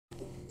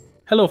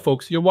Hello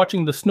folks, you're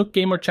watching the Snook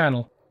Gamer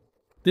channel.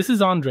 This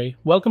is Andre,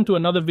 welcome to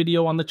another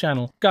video on the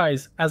channel.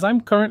 Guys, as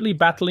I'm currently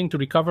battling to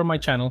recover my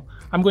channel,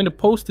 I'm going to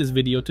post this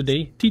video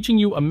today teaching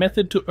you a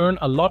method to earn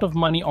a lot of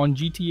money on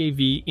GTA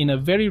V in a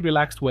very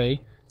relaxed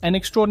way and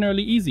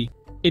extraordinarily easy.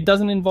 It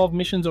doesn't involve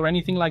missions or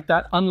anything like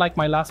that, unlike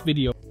my last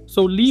video.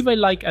 So leave a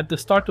like at the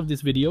start of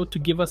this video to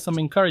give us some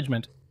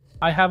encouragement.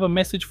 I have a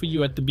message for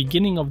you at the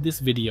beginning of this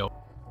video.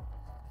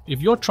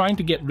 If you're trying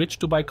to get rich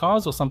to buy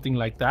cars or something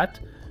like that,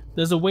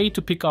 there's a way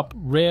to pick up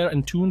rare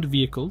and tuned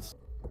vehicles.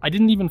 I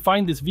didn't even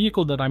find this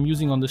vehicle that I'm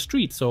using on the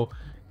street, so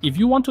if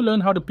you want to learn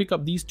how to pick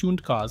up these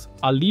tuned cars,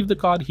 I'll leave the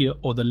card here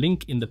or the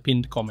link in the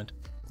pinned comment.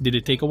 Did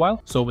it take a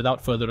while? So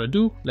without further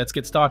ado, let's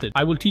get started.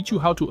 I will teach you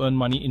how to earn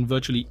money in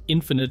virtually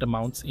infinite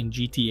amounts in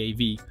GTA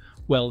V.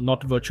 Well,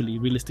 not virtually,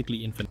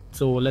 realistically infinite.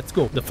 So let's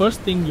go. The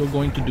first thing you're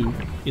going to do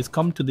is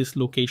come to this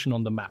location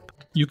on the map.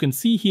 You can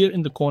see here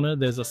in the corner,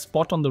 there's a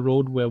spot on the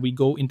road where we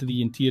go into the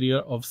interior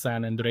of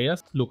San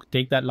Andreas. Look,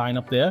 take that line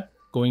up there,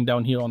 going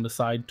down here on the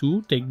side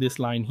too. Take this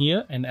line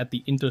here, and at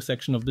the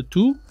intersection of the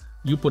two,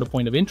 you put a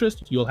point of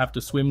interest. You'll have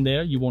to swim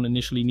there. You won't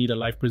initially need a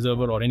life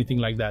preserver or anything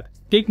like that.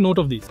 Take note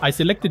of this. I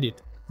selected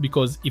it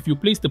because if you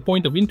place the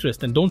point of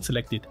interest and don't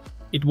select it,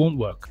 it won't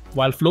work.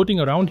 While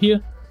floating around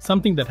here,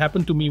 something that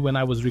happened to me when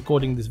I was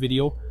recording this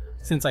video,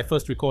 since I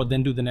first record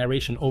then do the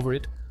narration over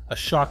it, a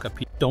shark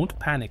appeared. Don't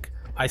panic.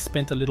 I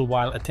spent a little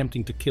while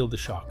attempting to kill the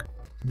shark.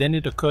 Then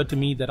it occurred to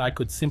me that I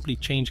could simply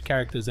change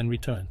characters and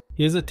return.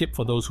 Here's a tip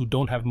for those who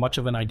don't have much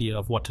of an idea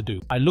of what to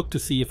do. I looked to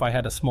see if I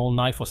had a small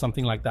knife or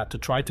something like that to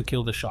try to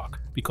kill the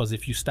shark, because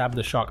if you stab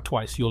the shark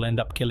twice, you'll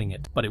end up killing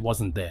it, but it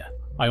wasn't there.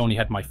 I only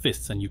had my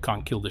fists, and you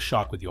can't kill the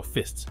shark with your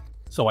fists.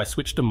 So I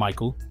switched to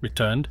Michael,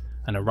 returned,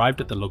 and arrived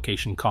at the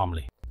location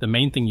calmly. The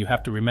main thing you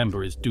have to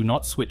remember is do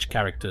not switch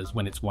characters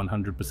when it's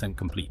 100%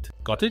 complete.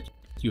 Got it?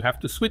 You have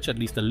to switch at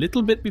least a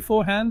little bit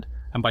beforehand,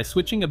 and by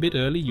switching a bit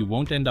early, you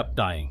won't end up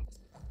dying.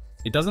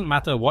 It doesn't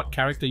matter what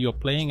character you're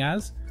playing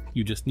as,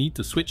 you just need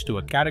to switch to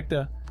a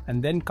character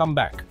and then come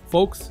back.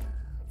 Folks,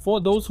 for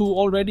those who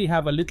already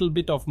have a little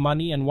bit of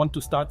money and want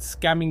to start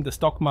scamming the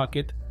stock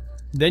market,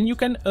 then you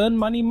can earn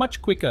money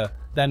much quicker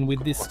than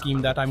with this scheme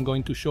that I'm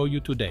going to show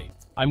you today.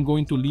 I'm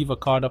going to leave a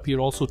card up here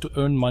also to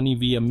earn money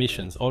via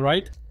missions,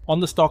 alright? On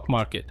the stock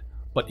market.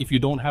 But if you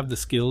don't have the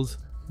skills,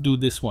 do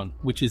this one,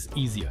 which is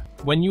easier.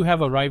 When you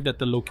have arrived at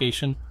the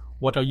location,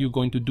 what are you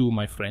going to do,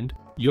 my friend?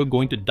 You're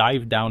going to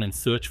dive down and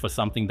search for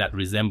something that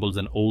resembles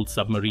an old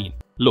submarine.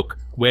 Look,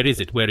 where is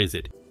it? Where is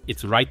it?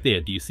 It's right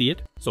there, do you see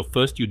it? So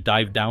first you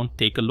dive down,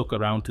 take a look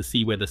around to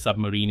see where the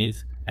submarine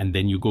is, and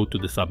then you go to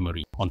the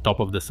submarine. On top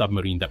of the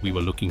submarine that we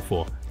were looking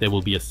for, there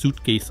will be a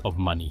suitcase of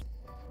money.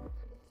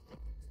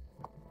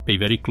 Pay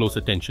very close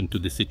attention to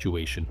this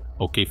situation.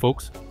 Okay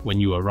folks, when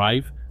you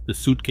arrive, the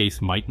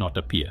suitcase might not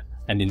appear.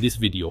 And in this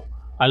video,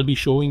 I'll be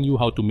showing you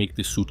how to make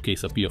this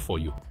suitcase appear for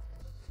you.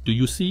 Do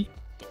you see?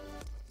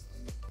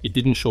 It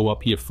didn't show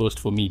up here first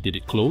for me, did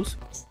it close?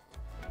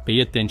 Pay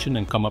attention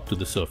and come up to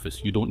the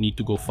surface. You don't need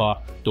to go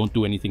far, don't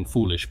do anything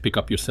foolish, pick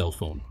up your cell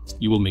phone.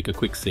 You will make a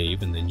quick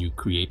save and then you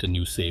create a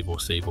new save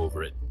or save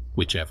over it,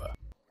 whichever.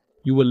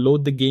 You will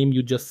load the game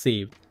you just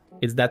saved.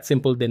 It's that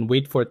simple, then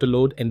wait for it to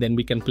load and then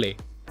we can play.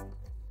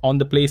 On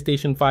the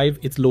PlayStation 5,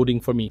 it's loading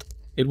for me.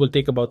 It will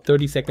take about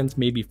 30 seconds,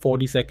 maybe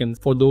 40 seconds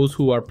for those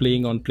who are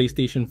playing on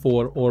PlayStation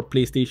 4 or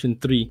PlayStation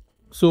 3.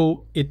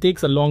 So it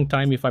takes a long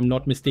time if I'm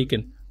not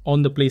mistaken.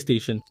 On the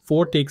PlayStation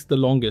 4 takes the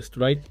longest,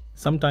 right?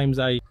 Sometimes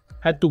I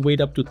had to wait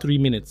up to 3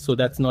 minutes, so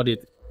that's not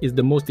it. It's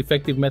the most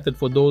effective method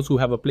for those who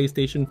have a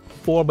PlayStation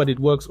 4, but it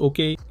works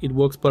okay, it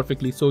works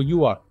perfectly. So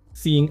you are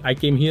seeing I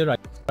came here,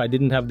 I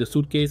didn't have the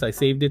suitcase, I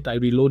saved it, I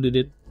reloaded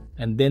it,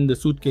 and then the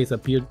suitcase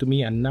appeared to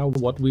me. And now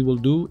what we will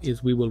do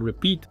is we will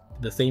repeat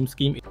the same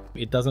scheme.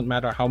 It doesn't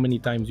matter how many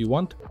times you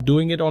want.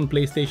 Doing it on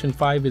PlayStation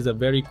 5 is a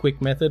very quick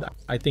method.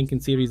 I think in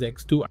Series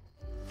X too.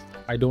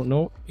 I don't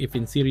know if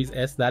in Series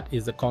S that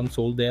is a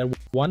console there.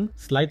 One,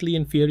 slightly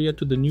inferior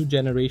to the new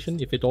generation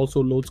if it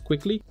also loads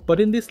quickly. But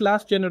in this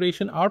last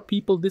generation, our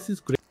people, this is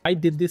great. I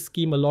did this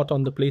scheme a lot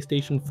on the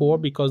PlayStation 4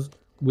 because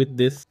with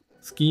this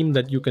scheme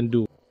that you can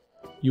do,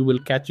 you will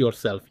catch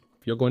yourself.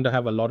 If you're going to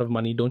have a lot of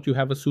money, don't you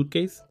have a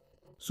suitcase?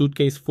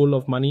 Suitcase full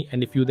of money,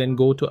 and if you then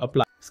go to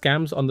apply,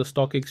 scams on the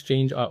stock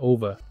exchange are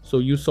over. So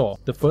you saw,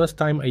 the first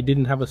time I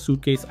didn't have a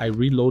suitcase, I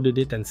reloaded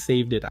it and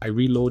saved it. I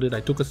reloaded, I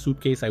took a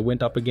suitcase, I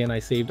went up again, I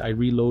saved, I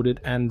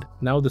reloaded, and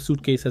now the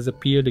suitcase has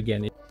appeared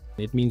again.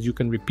 It means you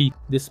can repeat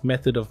this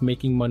method of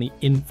making money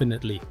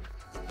infinitely.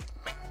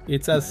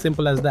 It's as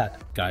simple as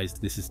that. Guys,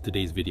 this is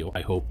today's video.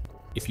 I hope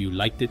if you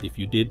liked it, if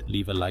you did,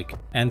 leave a like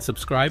and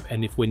subscribe.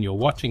 And if when you're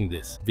watching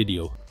this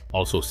video,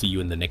 also see you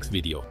in the next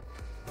video.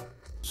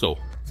 So,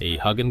 a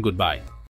hug and goodbye.